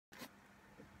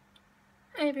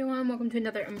everyone, welcome to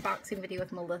another unboxing video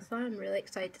with Melissa. I'm really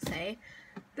excited to say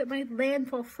that my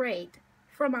Landfall Freight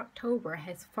from October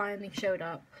has finally showed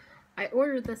up. I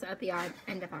ordered this at the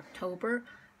end of October.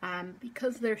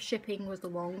 Because their shipping was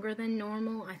longer than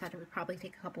normal, I thought it would probably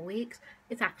take a couple weeks.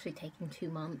 It's actually taking 2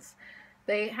 months.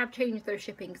 They have changed their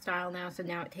shipping style now, so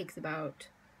now it takes about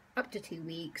up to 2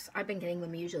 weeks. I've been getting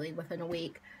them usually within a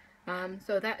week.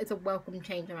 So that is a welcome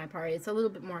change on my part. It's a little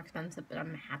bit more expensive, but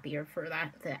I'm happier for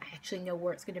that I actually know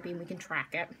where it's going to be and we can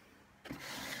track it.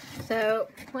 So,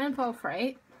 Landfall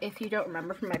Freight, if you don't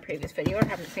remember from my previous video or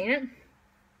haven't seen it,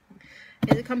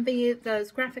 is a company that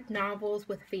does graphic novels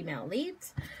with female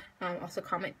leads, also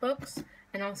comic books,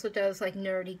 and also does like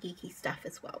nerdy, geeky stuff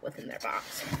as well within their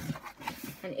box.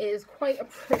 And it is quite a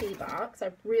pretty box.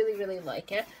 I really, really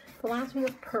like it. The last one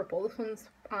was purple. This one's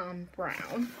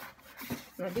brown.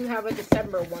 And I do have a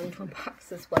December one to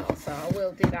unbox as well, so I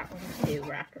will do that one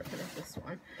too after I finish this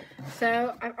one.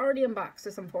 So I've already unboxed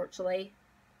this, unfortunately.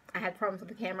 I had problems with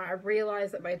the camera. I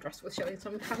realized that my address was showing, so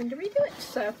I'm having to redo it.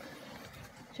 So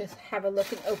just have a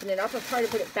look and open it up. I'll try to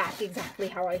put it back exactly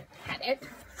how I had it.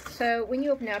 So when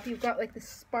you open it up, you've got like this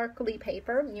sparkly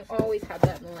paper, and you always have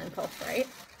that in the Landfall Freight.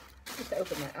 Just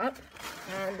open that up,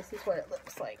 and this is what it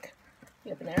looks like.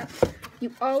 You open it up.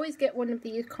 You always get one of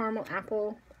these caramel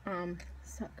apple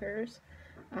suckers.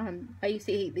 I used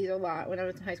to eat these a lot when I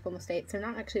was in high school in the States. They're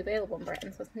not actually available in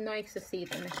Britain, so it's nice to see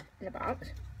them in a box.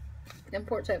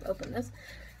 Unfortunately, I've opened this.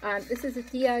 This is a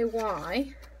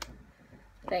DIY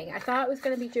thing. I thought it was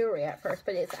going to be jewelry at first,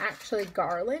 but it's actually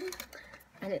garland,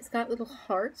 and it's got little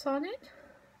hearts on it.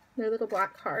 They're little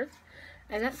black hearts,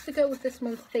 and that's to go with this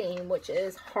month's theme, which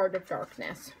is Heart of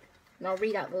Darkness. And I'll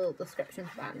read out the little description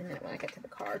for that in a minute when I get to the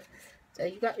card. So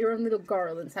you got your own little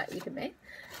garlands that you can make.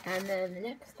 And then the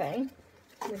next thing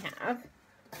we have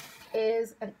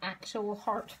is an actual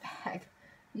heart bag.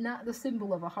 Not the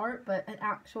symbol of a heart, but an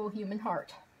actual human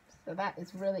heart. So that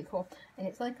is really cool. And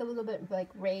it's like a little bit like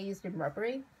raised and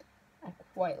rubbery. I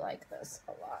quite like this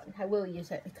a lot. I will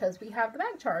use it because we have the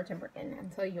bag charge in Britain, and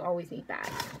so you always need bags.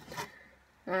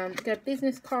 Got a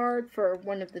business card for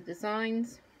one of the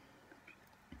designs.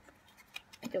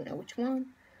 I don't know which one.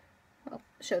 I'll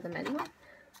show them anyway.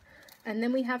 And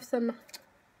then we have some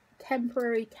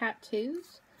temporary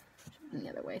tattoos. Show them the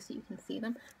other way so you can see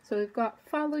them. So we've got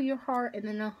follow your heart and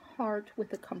then a heart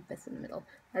with a compass in the middle.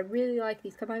 I really like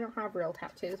these because I don't have real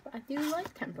tattoos, but I do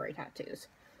like temporary tattoos.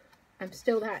 I'm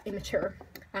still that immature.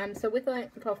 So with the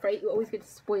Landfall Freight, you always get a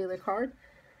spoiler card.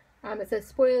 It says,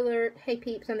 spoiler, hey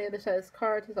peeps, on the other side of this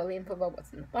card is all the info about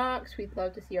what's in the box. We'd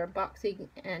love to see your unboxing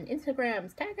and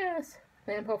Instagrams. Tag us!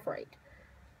 Landfall Freight.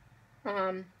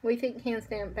 We think hand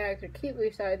stamp bags are cute. We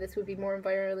decided this would be more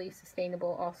environmentally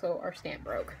sustainable. Also, our stamp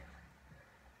broke.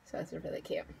 So that's really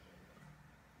cute.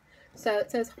 So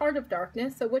it says Heart of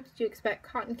Darkness. So what did you expect?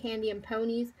 Cotton candy and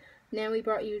ponies. Now we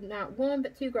brought you not one,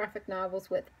 but 2 graphic novels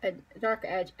with a dark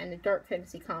edge and a dark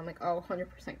fantasy comic, all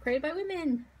 100% created by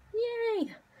women.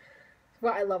 Yay!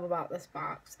 What I love about this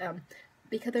box.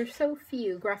 Because there's so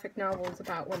few graphic novels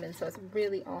about women, so it's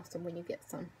really awesome when you get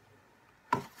some.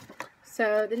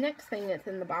 So the next thing that's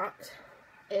in the box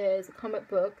is a comic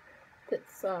book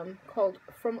that's called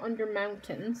From Under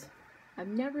Mountains. I've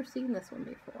never seen this one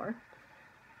before.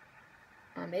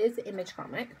 It is an Image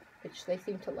comic, which they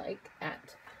seem to like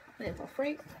at Landfall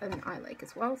Freight, and I like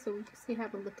as well. So we just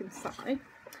have a look inside.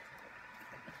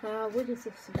 What is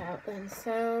this about then?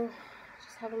 So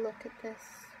just have a look at this.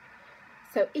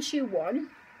 So issue 1,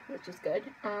 which is good.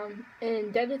 An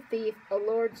indebted thief, a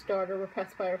lord's daughter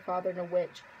repressed by her father and a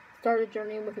witch, start a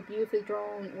journey with a beautifully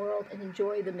drawn world and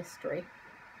enjoy the mystery.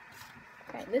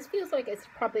 Okay, this feels like it's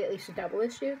probably at least a double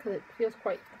issue because it feels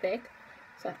quite thick,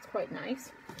 so that's quite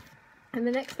nice. And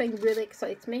the next thing really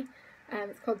excites me.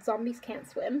 It's called Zombies Can't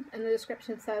Swim, and the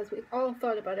description says, we've all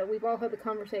thought about it, we've all had the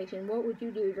conversation, what would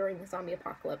you do during the zombie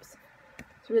apocalypse?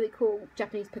 It's a really cool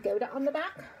Japanese pagoda on the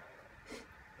back.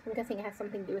 I'm guessing it has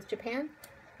something to do with Japan.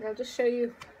 And I'll just show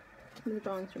you some of the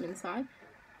drawings from inside.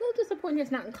 A little disappointed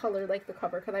it's not in color like the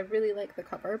cover, because I really like the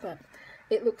cover, but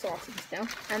it looks awesome still.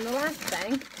 And the last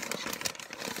thing,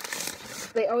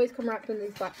 they always come wrapped in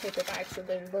these black paper bags, so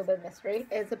there's a little bit of mystery,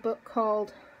 is a book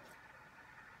called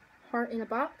Heart in a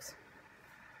Box.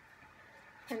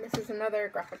 And this is another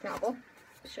graphic novel.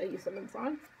 I'll show you some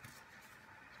inside.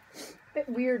 A bit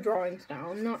weird drawing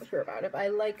style, I'm not sure about it, but I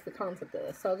like the concept of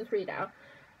this, so I'll just read out.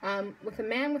 With a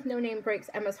man with no name breaks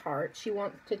Emma's heart, she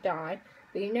wants to die,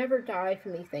 but you never die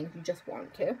from these things, you just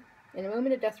want to. In a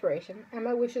moment of desperation,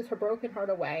 Emma wishes her broken heart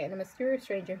away, and a mysterious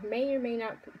stranger who may or may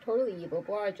not be totally evil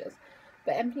obliges.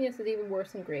 But emptiness is even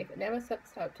worse than grief, and Emma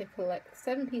sets out to collect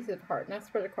 7 pieces of heart, now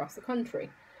spread across the country.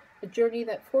 A journey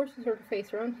that forces her to face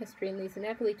her own history and leads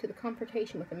inevitably to the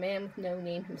confrontation with a man with no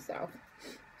name himself.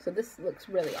 So this looks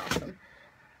really awesome.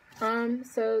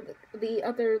 So the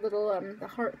other little, the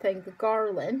heart thing, the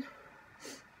garland.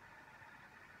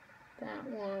 That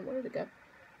one, where did it go?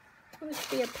 Oh, there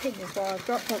should be a pin as well. I've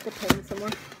dropped out the pin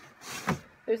somewhere.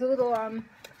 There's a little,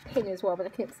 pin as well, but I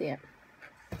can't see it.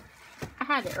 I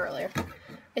had it earlier.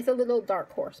 It's a little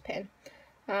dark horse pin.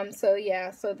 So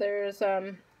yeah, so there's,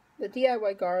 the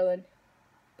DIY garland.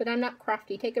 But I'm not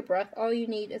crafty. Take a breath. All you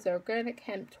need is organic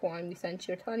hemp twine. We sent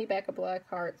you a tiny bag of black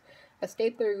hearts, a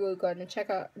stapler glue gun, and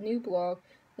check out new blog,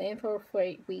 Landfall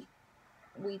Freight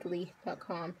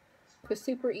Weekly.com, for a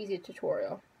super easy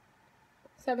tutorial.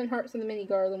 7 hearts in the mini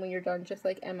garland when you're done, just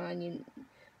like Emma and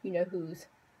you know who's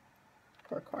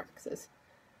Horcruxes.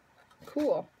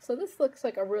 Cool. So this looks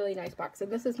like a really nice box,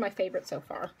 and this is my favorite so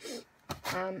far.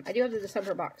 I do have the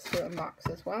December box to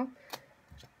unbox as well.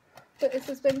 But this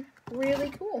has been really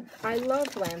cool. I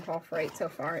love Landfall Freight so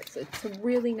far. It's a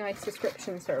really nice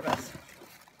subscription service.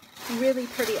 Really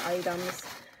pretty items.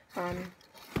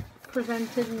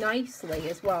 Presented nicely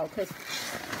as well. Because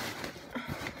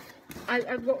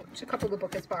I've watched a couple of the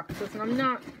Bookers boxes and I'm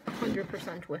not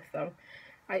 100% with them.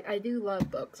 I do love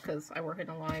books because I work in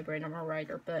a library and I'm a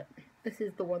writer. But this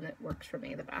is the one that works for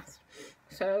me the best.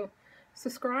 So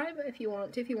subscribe if you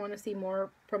want to see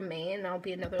more from me, and there'll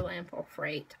be another Landfall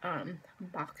Freight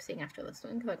unboxing after this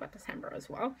one because I got December as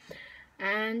well.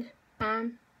 And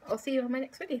I'll see you on my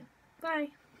next video. Bye.